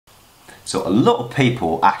So a lot of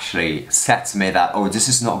people actually said to me that, oh, this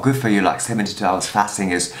is not good for you, like 72 hours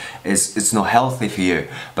fasting is it's not healthy for you.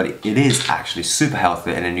 But it is actually super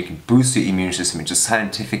healthy, and then you can boost your immune system. It's just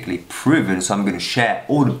scientifically proven. So I'm going to share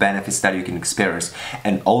all the benefits that you can experience.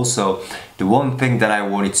 And also the one thing that I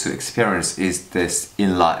wanted to experience is this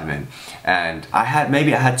enlightenment. And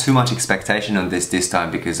maybe I had too much expectation on this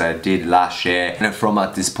time, because I did last year, and from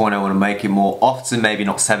at this point I want to make it more often, maybe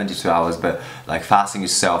not 72 hours, but like fasting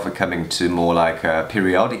itself and coming to more like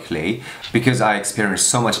periodically, because I experienced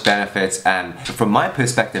so much benefits. And from my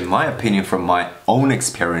perspective, my opinion from my own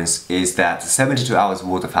experience is that 72 hours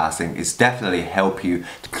water fasting is definitely help you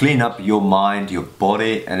to clean up your mind, your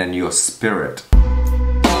body, and then your spirit.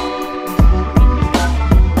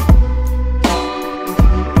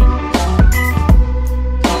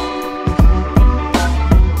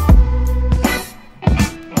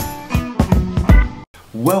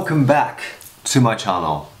 Welcome back to my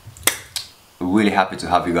channel. Really happy to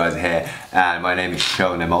have you guys here, and my name is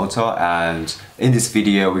Sho Nemoto, and in this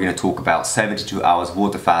video we're going to talk about 72 hours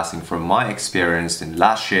water fasting from my experience in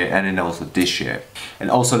last year and then also this year,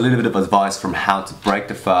 and also a little bit of advice from how to break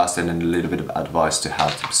the fast, and then a little bit of advice to how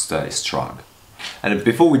to stay strong. And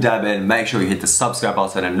before we dive in, make sure you hit the subscribe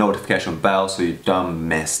button and notification bell so you don't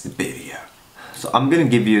miss the video. So I'm going to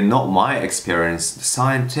give you, not my experience, the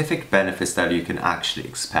scientific benefits that you can actually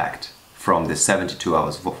expect from the 72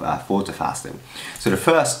 hours of water fasting. So the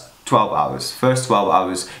first 12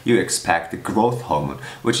 hours you expect the growth hormone,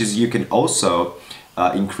 which is you can also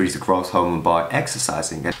increase the growth hormone by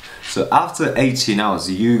exercising. So after 18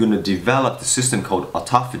 hours you're going to develop the system called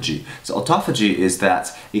autophagy. So autophagy is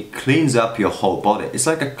that it cleans up your whole body. It's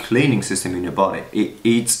like a cleaning system in your body. It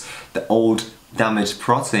eats the old damaged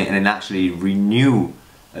protein and then actually renew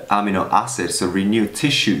amino acids, so renew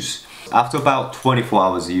tissues. After about 24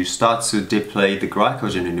 hours you start to deplete the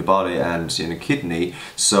glycogen in your body and in the kidney,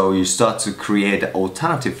 so you start to create an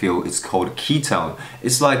alternative fuel. It's called ketone.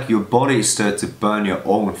 It's like your body starts to burn your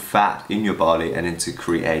own fat in your body and then to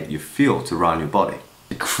create your fuel to run your body.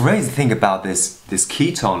 The crazy thing about this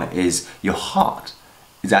ketone is your heart.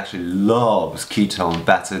 It actually loves ketone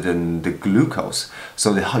better than the glucose.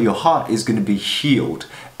 So your heart is going to be healed,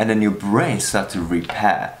 and then your brain starts to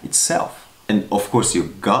repair itself. And of course your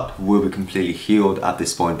gut will be completely healed at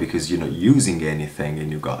this point because you're not using anything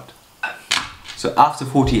in your gut. So after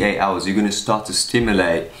 48 hours you're going to start to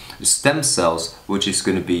stimulate the stem cells, which is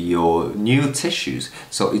going to be your new tissues.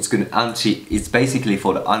 So it's basically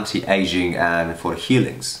for the anti-aging and for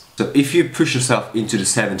healings. So if you push yourself into the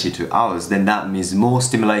 72 hours, then that means more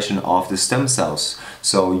stimulation of the stem cells.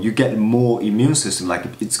 So you get more immune system, like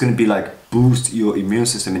it's going to be like boost your immune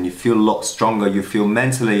system, and you feel a lot stronger, you feel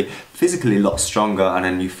mentally, physically a lot stronger, and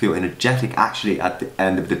then you feel energetic actually at the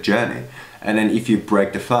end of the journey. And then if you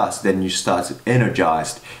break the fast, then you start to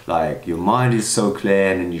energized, like your mind is so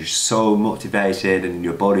clear and you're so motivated and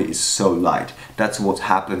your body is so light. That's what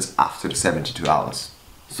happens after the 72 hours.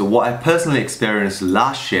 So what I personally experienced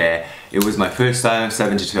last year, it was my first time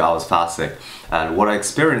 72 hours fasting, and what I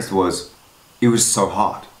experienced was, it was so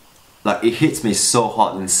hard. Like it hits me so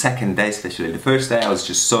hard in the second day especially. The first day I was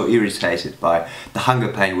just so irritated by the hunger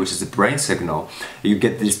pain, which is a brain signal. You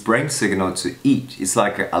get this brain signal to eat. It's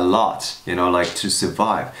like a lot, you know, like to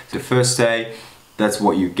survive. The first day, that's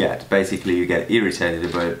what you get. Basically you get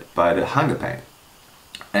irritated by the hunger pain.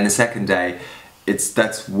 And the second day,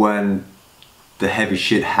 that's when the heavy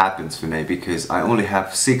shit happens for me, because I only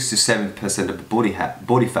have 6 to 7% of the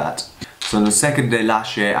body fat. So on the second day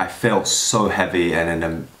last year I felt so heavy, and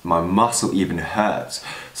then my muscle even hurts.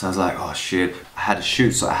 So I was like, oh shit, I had a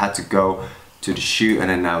shoot, so I had to go to the shoot, and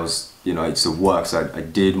then I was, you know, it's a work, so I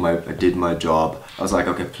did my job. I was like,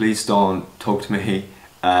 okay, please don't talk to me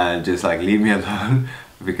and just like leave me alone,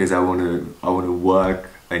 because I want to work.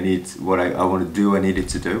 I need what I want to do. I needed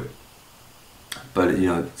to do. But you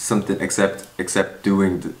know, something except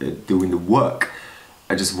doing the work,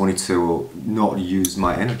 I just wanted to not use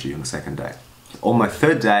my energy on the second day. On my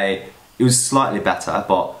third day, it was slightly better,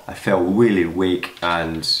 but I felt really weak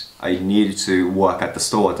and I needed to work at the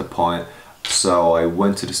store at the point. So I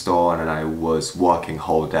went to the store and I was working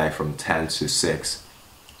whole day from 10 to 6.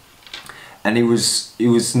 And it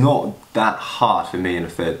was not that hard for me in the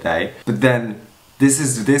third day. But then this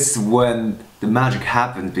is when the magic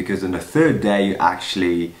happens, because on the third day you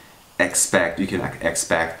actually you can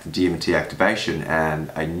expect DMT activation,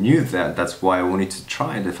 and I knew that. That's why I wanted to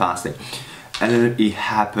try the fasting. And then it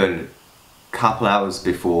happened a couple hours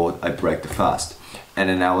before I break the fast, and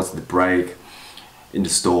then I was at the break in the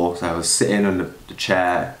store, so I was sitting on the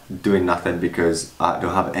chair doing nothing because I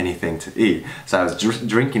don't have anything to eat. So I was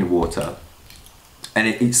drinking water, and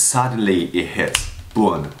it suddenly it hits,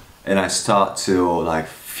 boom, and I start to like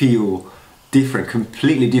feel different,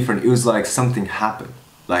 completely different. It was like something happened,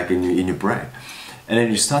 like in your brain, and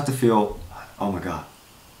then you start to feel, oh my god,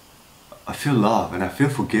 I feel love and I feel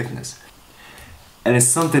forgiveness. And then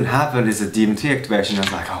something happened, it's a DMT activation. I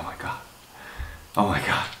was like, oh my god, oh my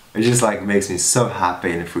god. It just like makes me so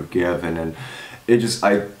happy and forgiven, and it just,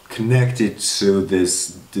 I connected to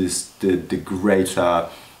the greater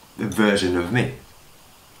version of me,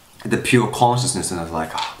 the pure consciousness, and I was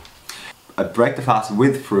like, oh. I break the fast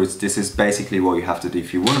with fruits. This is basically what you have to do.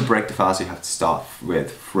 If you want to break the fast, you have to start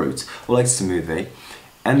with fruits or like smoothie,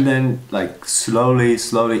 and then like slowly,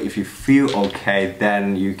 if you feel okay,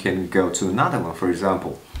 then you can go to another one. For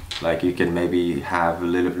example, like you can maybe have a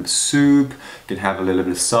little bit of soup, you can have a little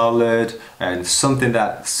bit of salad, and something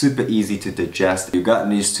that's super easy to digest. Your gut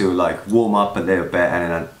needs to like warm up a little bit,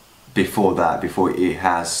 and then before it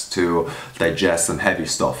has to digest some heavy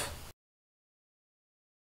stuff.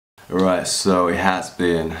 Right, so it has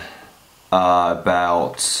been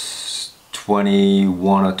about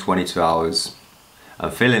 21 or 22 hours. I'm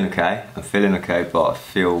feeling okay, but I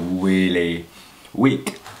feel really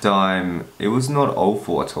weak. It was not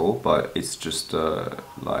awful at all, but it's just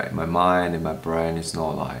like my mind and my brain is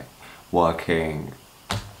not like working.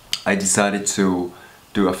 I decided to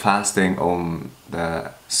do a fasting on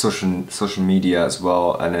the social media as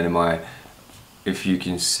well, and then if you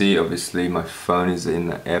can see, obviously my phone is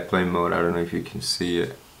in airplane mode. I don't know if you can see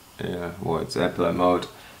it. Yeah, well, it's airplane mode.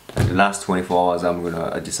 And the last 24 hours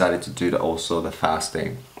I decided to do also the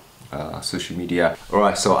fasting social media.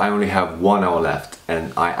 Alright, so I only have 1 hour left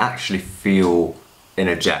and I actually feel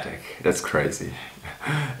energetic. That's crazy.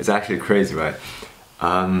 It's actually crazy, right?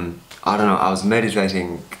 I don't know, I was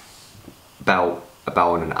meditating about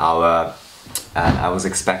an hour, and I was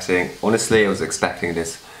expecting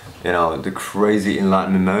this, you know, the crazy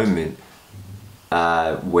enlightenment moment,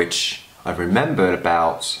 which I remembered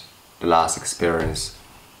about the last experience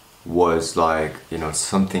was like, you know,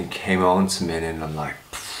 something came on to me and I'm like,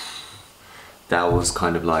 that was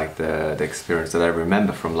kind of like the experience that I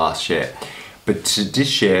remember from last year. But to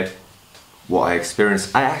this year, what I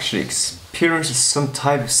actually experienced some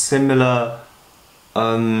type of similar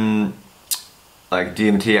like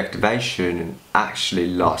DMT activation actually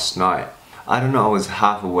last night. I don't know, I was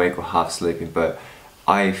half awake or half sleeping, but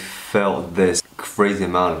I felt this crazy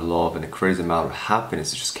amount of love and a crazy amount of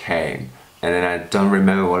happiness just came. And then I don't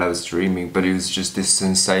remember what I was dreaming, but it was just this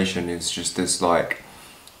sensation, it was just this like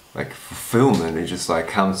fulfillment, it just like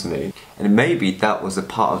comes to me. And maybe that was a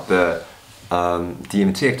part of the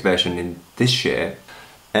DMT activation in this year.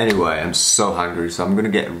 Anyway, I'm so hungry, so I'm gonna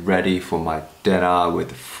get ready for my dinner with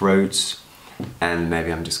the fruits, and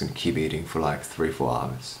maybe I'm just gonna keep eating for like 3-4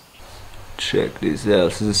 hours. Check this out,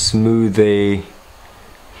 this is a smoothie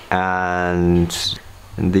and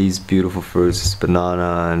these beautiful fruits, is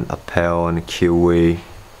banana and apple and kiwi.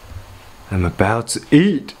 I'm about to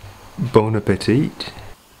eat. Bon appetit.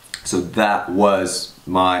 So that was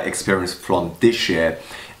my experience from this year,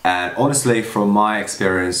 and honestly from my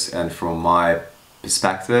experience and from my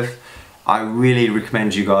perspective, I really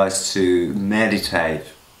recommend you guys to meditate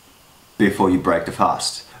before you break the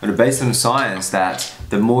fast. And based on the science that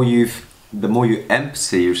the more you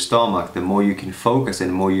empty your stomach, the more you can focus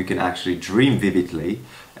and the more you can actually dream vividly,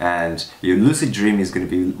 and your lucid dream is going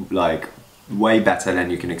to be like way better than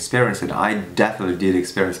you can experience. And I definitely did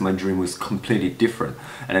experience, my dream was completely different,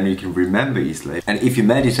 and then you can remember easily. And if you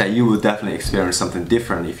meditate, you will definitely experience something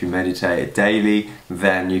different. If you meditate daily,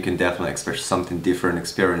 then you can definitely experience something different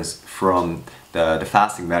experience from the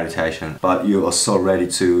fasting meditation. But you are so ready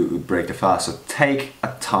to break the fast, so take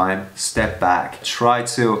a time, step back, try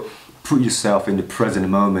to put yourself in the present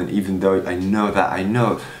moment. Even though I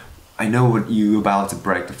know what you're about to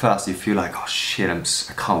break the fast, you feel like, oh shit, I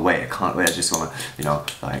can't wait, I just wanna, you know,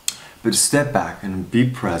 like, but step back and be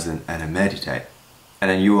present and meditate, and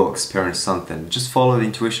then you will experience something. Just follow the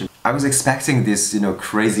intuition. I was expecting this, you know,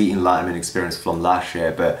 crazy enlightenment experience from last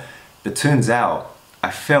year, but it turns out I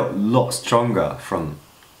felt a lot stronger from,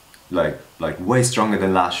 like way stronger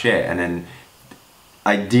than last year. And then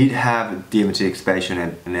I did have DMT expansion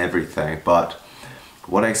and everything, but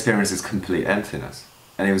what I experienced is complete emptiness.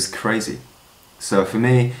 And it was crazy. So for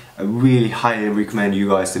me, I really highly recommend you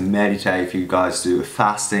guys to meditate. If you guys do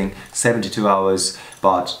fasting, 72 hours,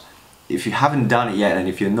 but if you haven't done it yet and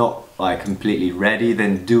if you're not like completely ready,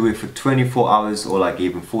 then do it for 24 hours or like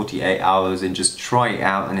even 48 hours and just try it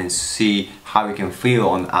out and then see how you can feel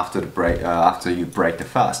on after the break, after you break the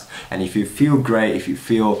fast. And if you feel great, if you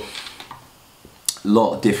feel a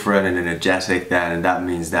lot different and energetic, then that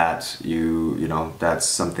means that you know that's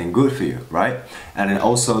something good for you, right? And then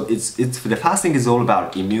also it's the fasting is all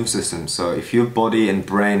about immune system. So if your body and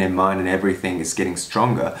brain and mind and everything is getting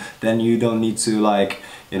stronger, then you don't need to, like,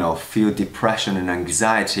 you know, feel depression and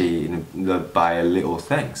anxiety by little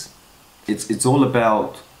things. It's all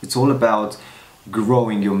about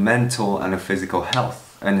growing your mental and physical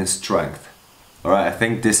health and strength. Alright, I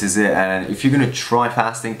think this is it. And if you're gonna try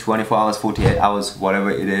fasting 24 hours, 48 hours, whatever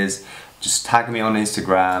it is, just tag me on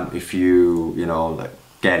Instagram. If you know, like,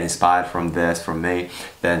 get inspired from this, from me,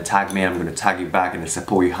 then tag me. I'm gonna tag you back and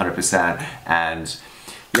support you 100%. And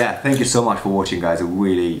yeah, thank you so much for watching, guys. I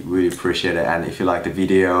really appreciate it. And if you like the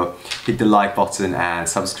video, hit the like button and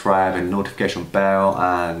subscribe and notification bell.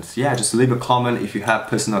 And yeah, just leave a comment. If you have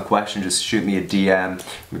personal questions, just shoot me a DM.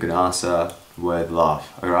 I'm gonna answer with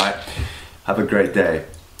love. Alright? Have a great day.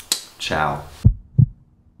 Ciao.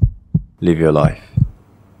 Live your life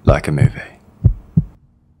like a movie.